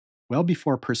Well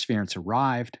before Perseverance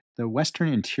arrived, the western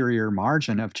interior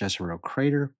margin of Jezero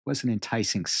crater was an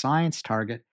enticing science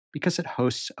target because it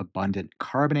hosts abundant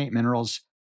carbonate minerals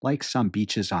like some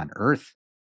beaches on Earth.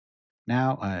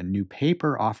 Now, a new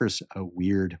paper offers a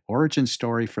weird origin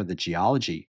story for the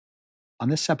geology. On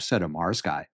this episode of Mars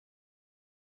Guy,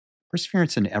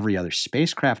 Perseverance and every other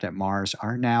spacecraft at Mars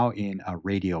are now in a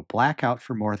radio blackout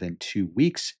for more than 2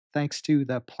 weeks, thanks to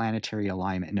the planetary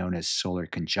alignment known as solar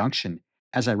conjunction,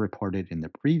 as I reported in the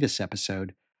previous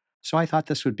episode. So I thought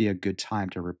this would be a good time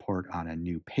to report on a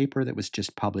new paper that was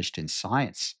just published in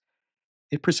Science.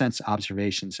 It presents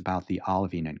observations about the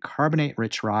olivine and carbonate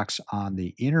rich rocks on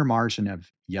the inner margin of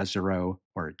Jezero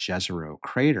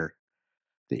crater.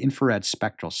 The infrared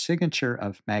spectral signature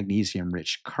of magnesium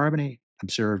rich carbonate,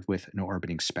 observed with an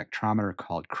orbiting spectrometer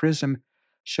called CRISM,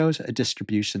 shows a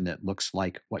distribution that looks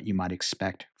like what you might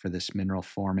expect for this mineral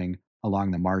forming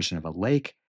along the margin of a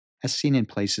lake, as seen in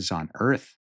places on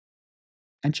Earth.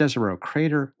 And Jezero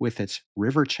crater, with its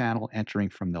river channel entering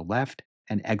from the left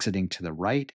and exiting to the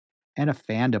right, and a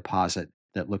fan deposit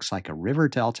that looks like a river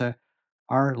delta,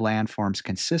 are landforms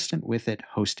consistent with it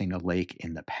hosting a lake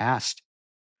in the past.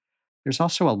 There's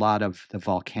also a lot of the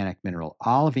volcanic mineral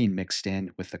olivine mixed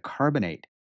in with the carbonate,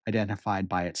 identified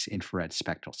by its infrared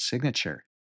spectral signature.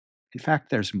 In fact,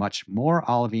 there's much more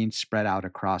olivine spread out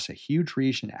across a huge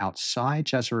region outside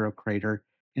Jezero crater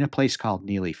in a place called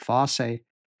Neely Fosse,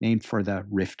 named for the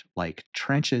rift like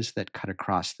trenches that cut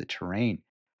across the terrain.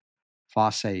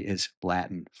 Fosse is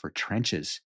Latin for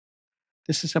trenches.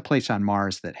 This is a place on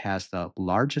Mars that has the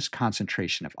largest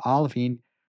concentration of olivine,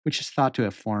 which is thought to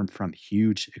have formed from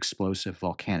huge explosive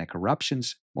volcanic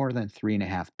eruptions more than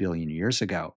 3.5 billion years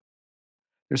ago.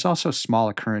 There's also small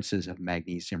occurrences of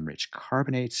magnesium rich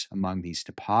carbonates among these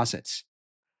deposits.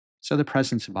 So, the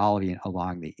presence of olivine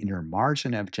along the inner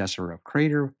margin of Jezero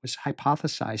crater was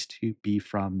hypothesized to be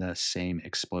from the same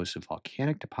explosive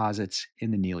volcanic deposits in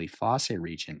the Neely Fosse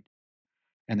region,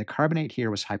 and the carbonate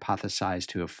here was hypothesized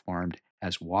to have formed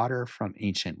as water from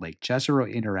ancient Lake Jezero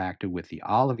interacted with the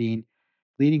olivine,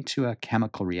 leading to a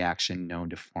chemical reaction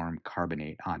known to form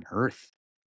carbonate on Earth.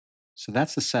 So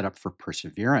that's the setup for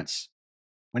Perseverance.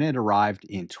 When it arrived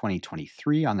in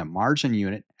 2023 on the margin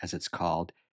unit, as it's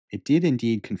called, it did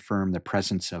indeed confirm the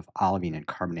presence of olivine and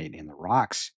carbonate in the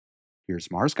rocks. Here's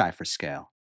Mars Guy for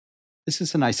scale. This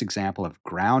is a nice example of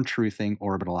ground truthing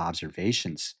orbital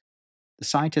observations. The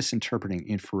scientists interpreting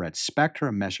infrared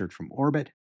spectra measured from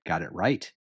orbit got it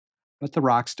right. But the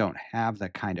rocks don't have the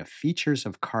kind of features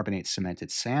of carbonate cemented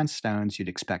sandstones you'd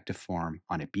expect to form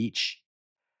on a beach.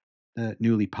 The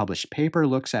newly published paper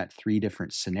looks at three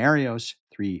different scenarios,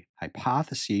 three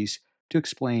hypotheses, to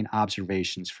explain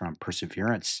observations from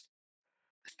Perseverance.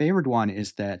 The favored one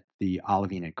is that the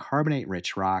olivine and carbonate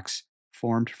rich rocks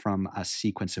formed from a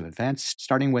sequence of events,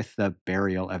 starting with the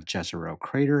burial of Jezero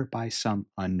crater by some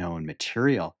unknown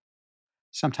material.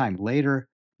 Sometime later,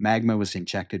 magma was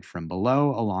injected from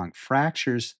below along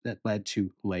fractures that led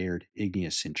to layered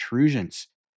igneous intrusions.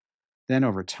 Then,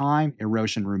 over time,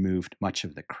 erosion removed much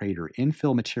of the crater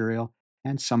infill material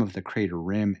and some of the crater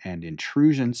rim and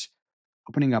intrusions,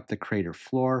 opening up the crater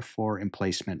floor for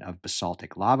emplacement of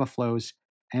basaltic lava flows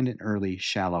and an early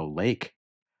shallow lake.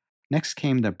 Next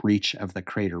came the breach of the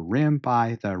crater rim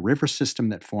by the river system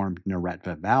that formed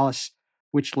Neretva Vallis,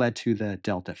 which led to the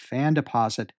Delta Fan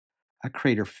deposit, a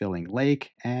crater filling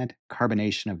lake, and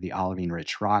carbonation of the olivine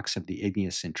rich rocks of the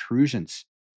igneous intrusions.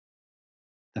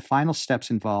 The final steps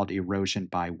involved erosion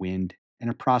by wind and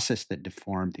a process that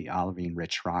deformed the olivine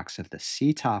rich rocks of the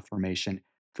Ceto Formation,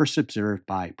 first observed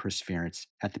by Perseverance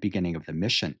at the beginning of the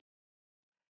mission.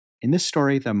 In this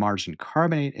story, the margin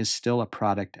carbonate is still a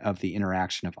product of the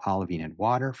interaction of olivine and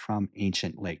water from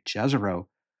ancient Lake Jezero,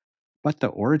 but the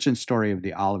origin story of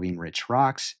the olivine rich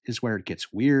rocks is where it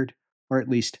gets weird, or at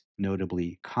least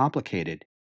notably complicated.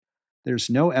 There's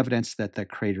no evidence that the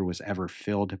crater was ever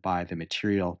filled by the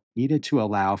material needed to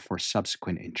allow for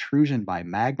subsequent intrusion by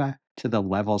magma to the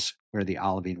levels where the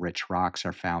olivine rich rocks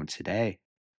are found today.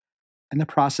 And the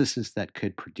processes that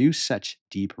could produce such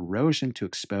deep erosion to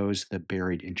expose the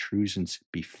buried intrusions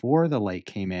before the lake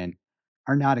came in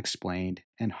are not explained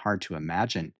and hard to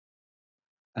imagine.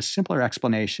 A simpler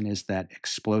explanation is that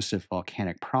explosive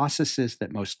volcanic processes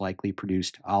that most likely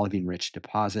produced olivine rich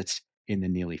deposits in the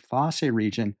Neely Fosse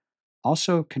region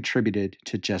also contributed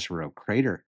to Jezero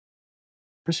crater.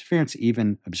 Perseverance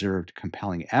even observed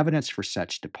compelling evidence for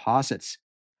such deposits.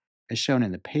 As shown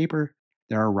in the paper,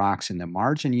 there are rocks in the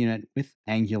margin unit with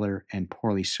angular and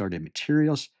poorly sorted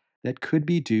materials that could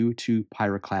be due to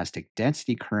pyroclastic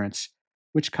density currents,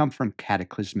 which come from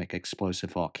cataclysmic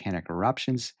explosive volcanic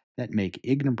eruptions that make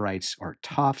ignimbrites or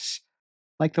tuffs,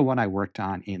 like the one I worked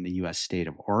on in the US state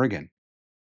of Oregon.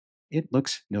 It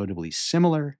looks notably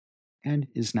similar and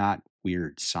is not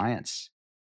weird science.